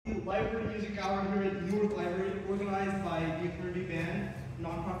Library Music Hour here at Newark Library, organized by the Eternity Band, a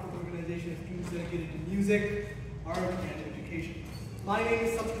nonprofit organization of students dedicated to music, art, and education. My name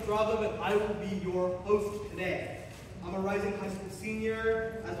is Samskrith Raghav, and I will be your host today. I'm a rising high school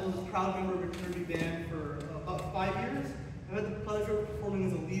senior, as well as a proud member of Eternity Band for about 5 years. I've had the pleasure of performing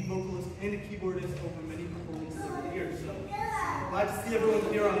as a lead vocalist and a keyboardist over many performances over the years. So glad to see everyone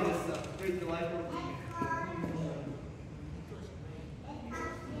here on this great delightful evening.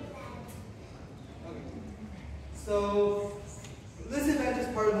 So this event is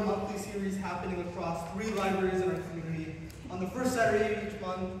part of a monthly series happening across 3 libraries in our community. On the first Saturday of each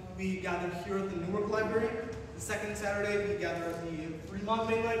month, we gather here at the Newark Library. The second Saturday, we gather at the Fremont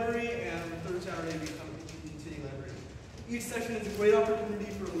Main Library, and the third Saturday, we come to the City Library. Each session is a great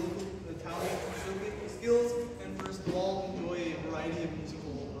opportunity for local talent to showcase their skills and for us to all enjoy a variety of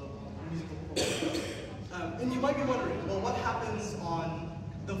musical performances. And you might be wondering, well, what happens on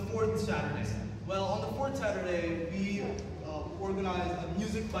the 4th Saturday? Well, on the 4th Saturday, we organize a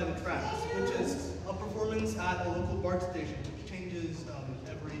Music by the Tracks, which is a performance at a local BART station, which changes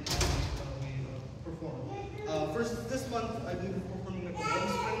every time we perform. First, this month, I believe we're performing at the Warm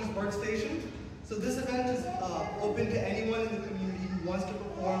Springs BART station. So this event is open to anyone in the community who wants to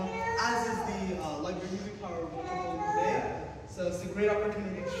perform, as is the Library Music Hour we're holding today. So it's a great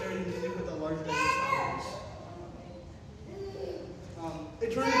opportunity to share your music with a large diverse audience.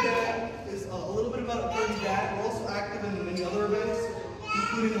 Eternity Band is a little bit about Eternity Band. We're also active in many other events,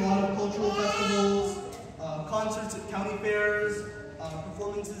 including a lot of cultural festivals, concerts at county fairs,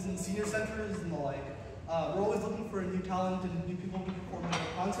 performances in senior centers, and the like. We're always looking for new talent and new people to perform at our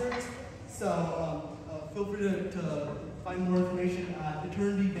concerts. So feel free to find more information at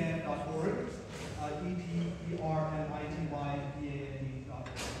eternityband.org, eternityband.org.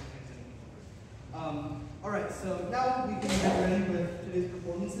 All right, so now we can get ready with today's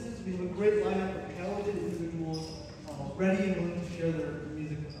performances. We have a great lineup of talented individuals ready and willing to share their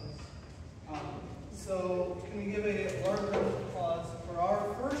music with us. So can we give a large round of applause for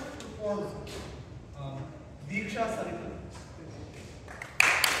our first performer, Diksha Sarikar.